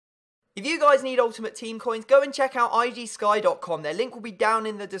If you guys need Ultimate Team coins, go and check out igsky.com. Their link will be down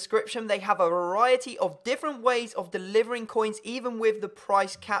in the description. They have a variety of different ways of delivering coins, even with the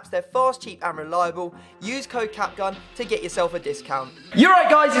price caps. They're fast, cheap, and reliable. Use code CAPGUN to get yourself a discount. You're right,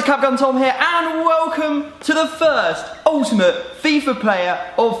 guys, it's CapGun Tom here, and welcome to the first Ultimate FIFA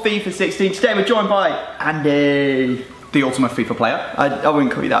player of FIFA 16. Today we're joined by Andy. The ultimate FIFA player. I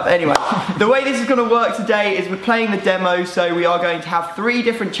wouldn't call you that, but anyway. The way this is going to work today is we're playing the demo, so we are going to have 3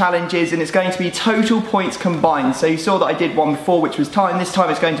 different challenges, and it's going to be total points combined. So you saw that I did one before, which was time. This time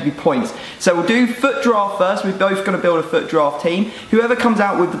it's going to be points. So we'll do foot draft first. We're both going to build a foot draft team. Whoever comes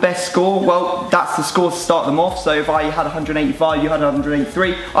out with the best score, well, that's the score to start them off. So if I had 185, you had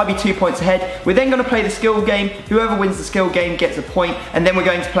 183, I'd be 2 points ahead. We're then going to play the skill game. Whoever wins the skill game gets a point, and then we're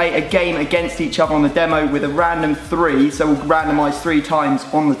going to play a game against each other on the demo with a random 3. So we'll randomise 3 times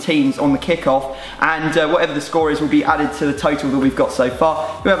on the teams on the kickoff, and whatever the score is will be added to the total that we've got so far.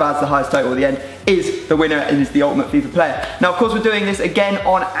 Whoever has the highest total at the end is the winner and is the ultimate FIFA player. Now, of course, we're doing this again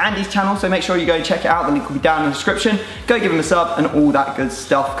on Andy's channel, so make sure you go and check it out. The link will be down in the description. Go give him a sub and all that good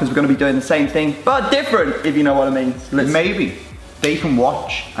stuff, because we're going to be doing the same thing, but different, if you know what I mean. So maybe they can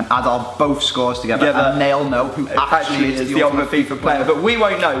watch and add our both scores together and they'll know who actually is the ultimate FIFA player. But we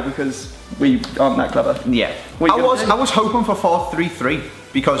won't know because we aren't that clever. Yeah. I was hoping for 4-3-3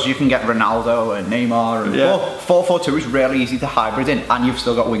 because you can get Ronaldo and Neymar, and 4-4-2 is really easy to hybrid in, and you've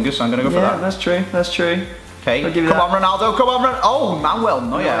still got wingers, so I'm going to go for that. Yeah, that's true, that's true. Okay, come on Ronaldo, come on Ronaldo. Oh, Manuel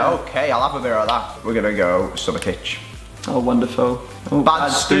Neuer, okay, I'll have a bit of that. We're going to go Subotic. Oh, wonderful. Oh,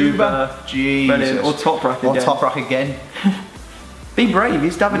 Badstuber. Jeez. Or Toprak again. Or Toprak again. Be brave,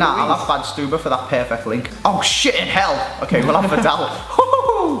 he's dabbing. Nah, I'll have Badstuber for that perfect link. Oh shit in hell. Okay, we'll have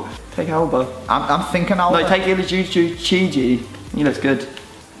Vidal. Take Alba. I'm thinking Alba. No, take Chigi. He looks good.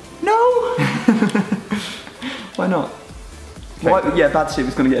 No. Why not? Why, yeah,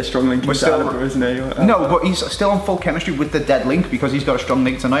 Badstuber's going to get a strong link with Alba, isn't he? No, but he's still on full chemistry with the dead link because he's got a strong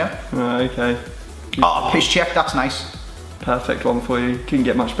link to Neuer. Oh, okay. Oh, piss check, that's nice. Perfect one for you. Couldn't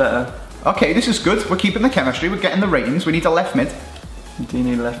get much better. Okay, this is good. We're keeping the chemistry. We're getting the ratings. We need a left mid. You do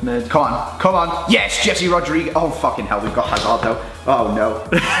need a left mid. Come on, come on. Yes, Jesse Rodriguez. Oh, fucking hell, we've got Hazard though. Oh, no.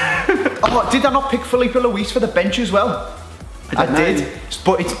 Oh, did I not pick Felipe Luis for the bench as well? I did.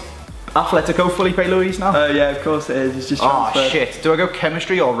 But it's Atletico Felipe Luis now. Oh, yeah, of course it is. It's just transferred. Oh, shit. Do I go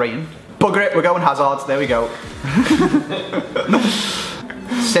chemistry or rating? Bugger it, we're going Hazard. There we go.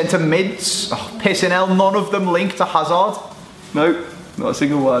 Centre mids. Oh, pissing hell, none of them linked to Hazard. Nope, not a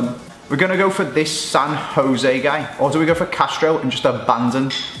single one. We're going to go for this San Jose guy, or do we go for Castro and just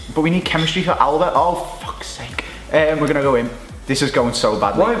abandon? But we need chemistry for Alba. Oh, fuck's sake. We're going to go in. This is going so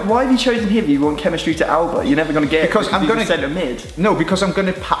badly. Why have you chosen him if you want chemistry to Alba? You're never going to get because it. I'm going to centre mid. No, because I'm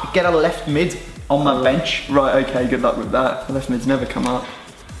going to get a left mid on my bench. Right, okay, good luck with that. The left mid's never come up.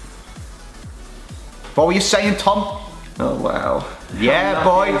 What were you saying, Tom? Oh, wow. Yeah,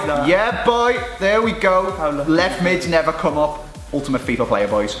 boy. Yeah, boy. There we go. Left mids never come up. Ultimate FIFA player,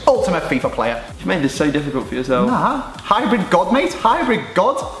 boys. Ultimate FIFA player. You've made this so difficult for yourself. Nah. Hybrid god, mate. Hybrid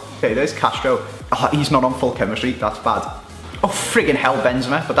god. Okay, there's Castro. Oh, he's not on full chemistry. That's bad. Oh, friggin' hell,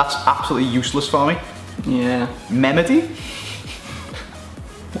 Benzema. But that's absolutely useless for me. Yeah. Memedy?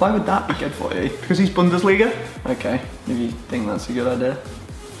 Why would that be good for you? Because he's Bundesliga. Okay. If you think that's a good idea.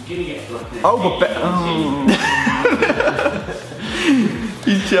 Oh, but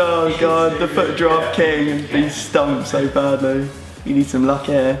oh god, the foot draft king, and he's stumped so badly. He needs some luck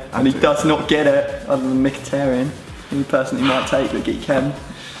here, and he does not get it, other than Mkhitaryan. The only person he might take would get Chem.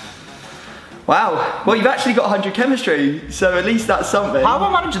 Wow, well you've actually got 100 chemistry, so at least that's something. How do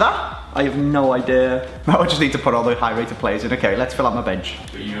I manage that? I have no idea. I just need to put all the high rated players in. Okay, let's fill out my bench.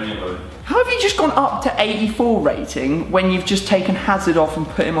 How have you just gone up to 84 rating when you've just taken Hazard off and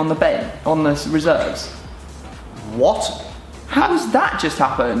put him on the bench, on the reserves? What? How has that just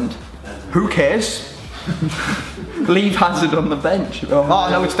happened? Who cares? Leave Hazard on the bench. Oh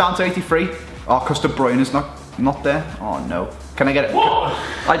no, it's down to 83. Oh, because De Bruyne is not there. Oh no. Can I get it? What?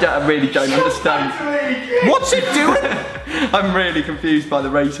 I really don't understand. What's it doing? I'm really confused by the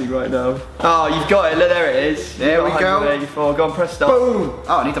rating right now. Oh, you've got it. Look, there it is. There we go. 84. Go on, press stop. Boom.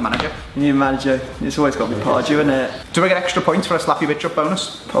 Oh, I need a manager. You need a manager. It's always got to be part of you, isn't it? Do I get extra points for a slappy bitch up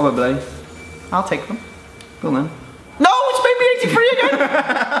bonus? Probably. I'll take them. Go on then. No, it's made me 83 again.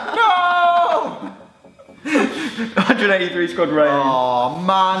 No. 183 squad rating. Oh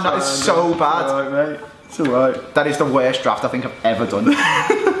man, that is so bad. It's alright, mate. It's alright. That is the worst draft I think I've ever done.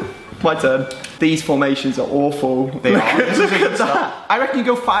 My turn. These formations are awful. They are. Look at that. I reckon you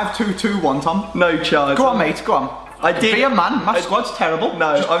go 5-2-2-1, Tom. No chance. Go on, mate. Go on. I did. Be a man. My squad's terrible.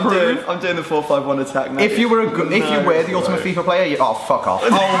 No, I'm doing the 4-5-1 attack now. If you were the ultimate FIFA player, oh fuck off. Oh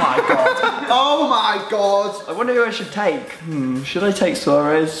my god. Oh my god. I wonder who I should take. Should I take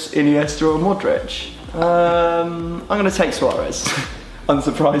Suarez, Iniesta, or Modric? I'm gonna take Suarez.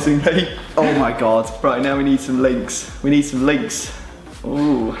 Unsurprisingly. Oh my god. Right, now we need some links.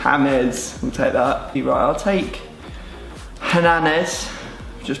 Ooh, James. We'll take that. Right, I'll take Hernandez.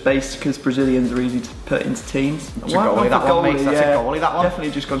 Just based because Brazilians are easy to put into teams. That's a goalie, that one, mate. That's a goalie, that one.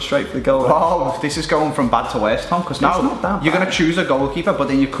 Definitely just gone straight for the goal. Oh, this is going from bad to worse, Tom, because now you're going to choose a goalkeeper, but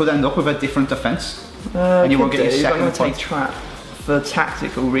then you could end up with a different defence. And you won't get your second I'm going to take point. Trap for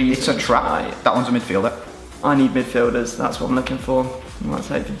tactical reasons. It's a trap. Right. That one's a midfielder. I need midfielders, that's what I'm looking for. I might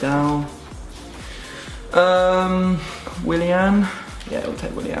take Vidal. Willian. Yeah, we'll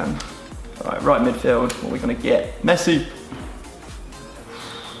take Willian. Right midfield, what are we going to get? Messi.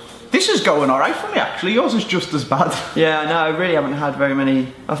 This is going alright for me actually, yours is just as bad. Yeah, I know, I really haven't had very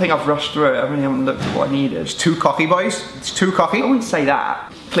many. I think I've rushed through it, I really haven't looked at what I needed. It's too cocky, boys. It's too cocky. I wouldn't say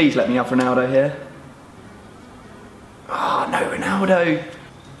that. Please let me have Ronaldo here. Oh, no Ronaldo.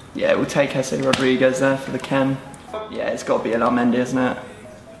 Yeah, we'll take Jesse Rodriguez there for the chem. Yeah, it's got to be Mendy, isn't it?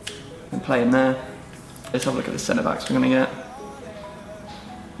 And play him there. Let's have a look at the centre backs we're going to get.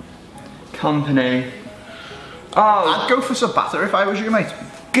 Company. Oh, I'd go for Sabata if I was you, mate.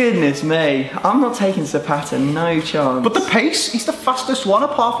 Goodness me, I'm not taking Zapata, no chance. But the pace, he's the fastest one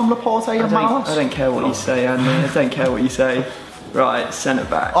apart from Laporte and Miles. I don't care what you say, Andy, I don't care what you say. Right, centre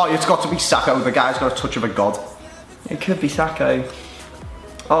back. Oh, it's got to be Sacco, the guy's got a touch of a god. It could be Sacco.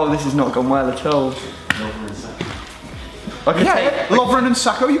 Oh, this has not gone well at all. Lovren and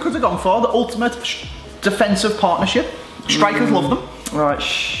Sacco you could have gone for, the ultimate defensive partnership. Strikers love them. Right,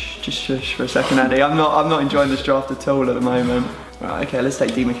 just shush for a second, Andy. I'm not enjoying this draft at all at the moment. Right, okay, let's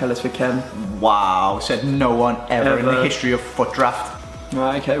take Di Michelis for Ken. Wow, said no one ever in the history of foot draft.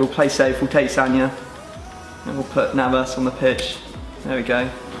 Right, okay, we'll play safe. We'll take Sanya. And we'll put Navas on the pitch. There we go.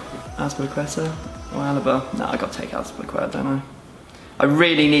 Azpilicueta or Alaba? No, I got to take Azpilicueta, don't I? I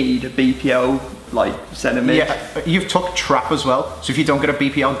really need a BPL, like, centre mid. Yeah, you've took Trap as well, so if you don't get a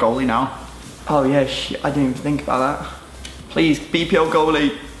BPL goalie now. Oh yeah, shit, I didn't even think about that. Please, BPL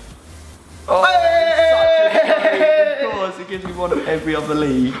goalie. Oh, of course, it gives me one of every other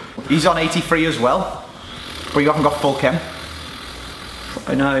league. He's on 83 as well, but you haven't got full chem.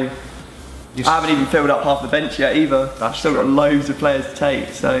 I know. I haven't even filled up half the bench yet either. I've still got loads of players to take,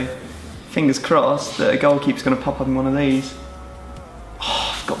 so fingers crossed that a goalkeeper's going to pop up in one of these.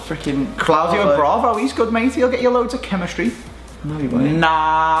 Oh, I've got freaking Claudio Bravo, he's good, mate. He'll get you loads of chemistry. No, he won't.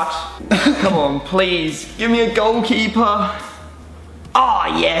 Nah. Come on, please. Give me a goalkeeper.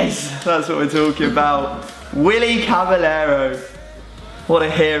 Ah, yes. That's what we're talking about. Willy Caballero. What a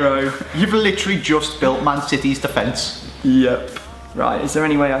hero. You've literally just built Man City's defence. Yep. Right, is there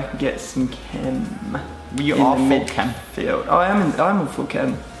any way I can get some chem? You are full chem. Field. Oh, I'm on full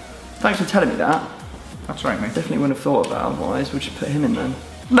chem. Thanks for telling me that. That's right, mate. Definitely wouldn't have thought of that otherwise. We'll just put him in then.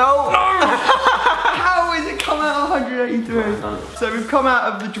 No! How is it come out 183? So we've come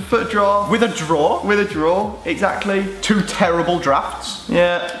out of the foot draw. With a draw? With a draw, exactly. 2 terrible drafts.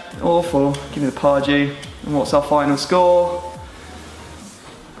 Yeah, awful. Give me the Pardew. And what's our final score?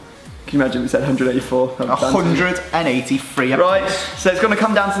 Can you imagine we said 184? 183. Right, so it's going to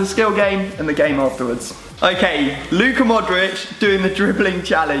come down to the skill game and the game afterwards. Okay, Luka Modric doing the dribbling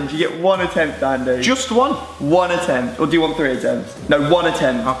challenge. You get 1 attempt, Andy. Just 1? 1 attempt. Or do you want 3 attempts? No, 1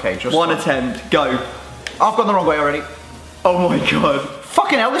 attempt. Okay, just 1 attempt. Go. I've gone the wrong way already. Oh my god.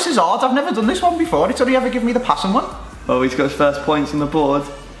 Fucking hell, this is hard. I've never done this one before. It's only ever given me the passing one. Oh, he's got his first points on the board.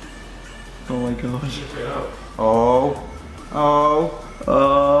 Oh my god. Oh. Oh.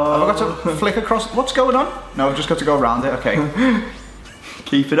 Oh. Have I got to flick across? What's going on? No, I've just got to go around it. Okay.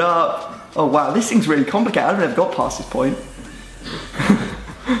 Keep it up. Oh wow, this thing's really complicated. I've never got past this point.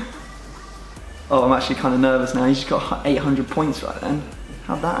 Oh, I'm actually kind of nervous now. He's just got 800 points right then.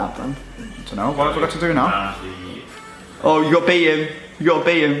 How'd that happen? I don't know. What have I got to do now? Oh, you got to beat him. You got to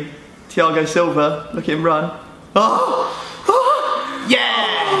beat him. Thiago Silva. Look at him run. Oh! Oh!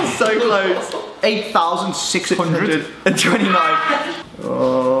 Yeah! Oh, so close. 8,629.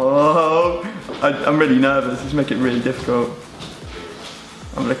 Oh, I'm really nervous. It's making it really difficult.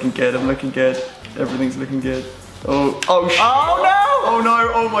 I'm looking good. I'm looking good. Everything's looking good. Oh, oh, oh no! Oh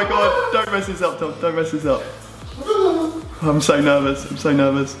no! Oh my god! Don't mess this up, Tom. Don't mess this up. I'm so nervous. I'm so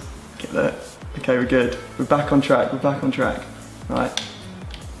nervous. Get there. Okay, we're good. We're back on track. We're back on track. Right.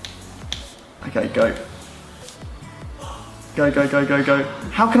 Okay, go. Go, go, go, go, go.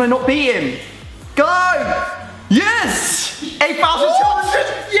 How can I not beat him? Go! Yes!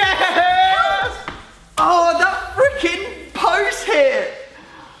 8,200! Yes! Oh, that freaking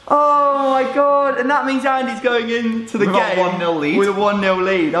Oh my god, and that means Andy's going into the game with a 1-0 lead. With a 1-0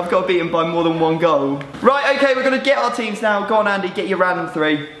 lead. I've got to beat him by more than 1 goal. Right, okay, we're going to get our teams now. Go on, Andy, get your random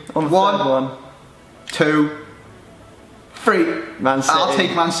 3 on the third one. 2, 3. Man City. I'll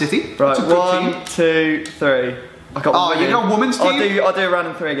take Man City. Right, That's a good 1, 2, 3. I got you got a women's team? I'll do a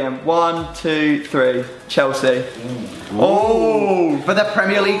random 3 again. 1, 2, 3. Chelsea. Oh, for the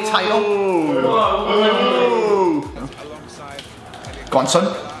Premier League title. Go on,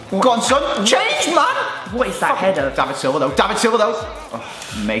 son. Go on, son. Change, man. What is that header? David Silva, though. David Silva, though.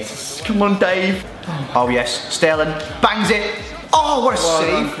 Oh, mate. Come on, Dave. Oh, yes. Sterling bangs it. Oh, what a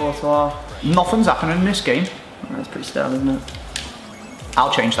save. Courtois. Nothing's happening in this game. That's pretty stale, isn't it?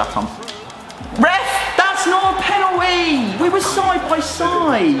 I'll change that, Tom. Ref! That's not a penalty! We were side by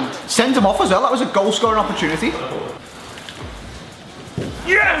side. Send him off as well. That was a goal-scoring opportunity.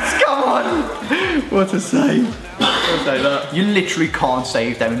 Yes! Come on! What a save. I'll say that. You literally can't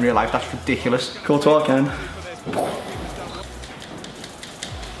save them in real life. That's ridiculous. Courtois can.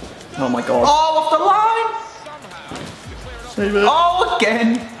 Oh my god. Oh, off the line! Save it. Oh,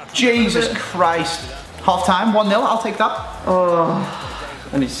 again! Jesus Christ. Half time, 1-0, I'll take that. Oh,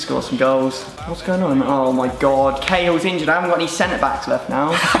 I need to score some goals. What's going on? Oh my god. Cahill's injured. I haven't got any centre backs left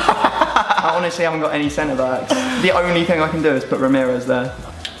now. I honestly haven't got any centre backs. The only thing I can do is put Ramirez there.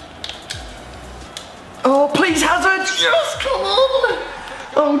 Oh, please, Hazard! Yes, come on!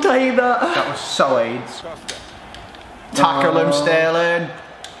 Oh, take that. That was so AIDS. Tackle him, Sterling.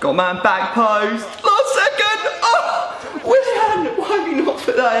 Got man back post. Last second! Oh! Willian! Why have you not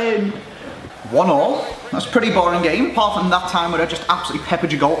put that in? 1-1. That's a pretty boring game, apart from that time where I just absolutely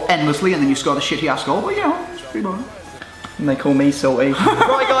peppered your goal endlessly and then you scored a shitty ass goal, but you know, it's pretty boring. And they call me salty.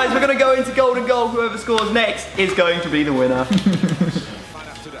 Right guys, we're going to go into golden goal. Whoever scores next is going to be the winner. Oh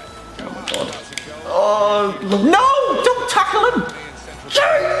my god. Oh, no! Don't tackle him!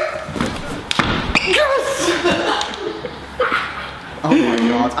 Yes! Oh my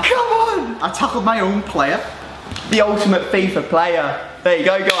god. Come on! I tackled my own player. The ultimate FIFA player. There you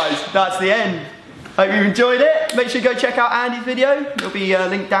go guys, that's the end. Hope you enjoyed it. Make sure you go check out Andy's video. It'll be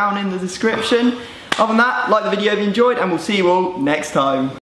linked down in the description. Other than that, like the video if you enjoyed and we'll see you all next time.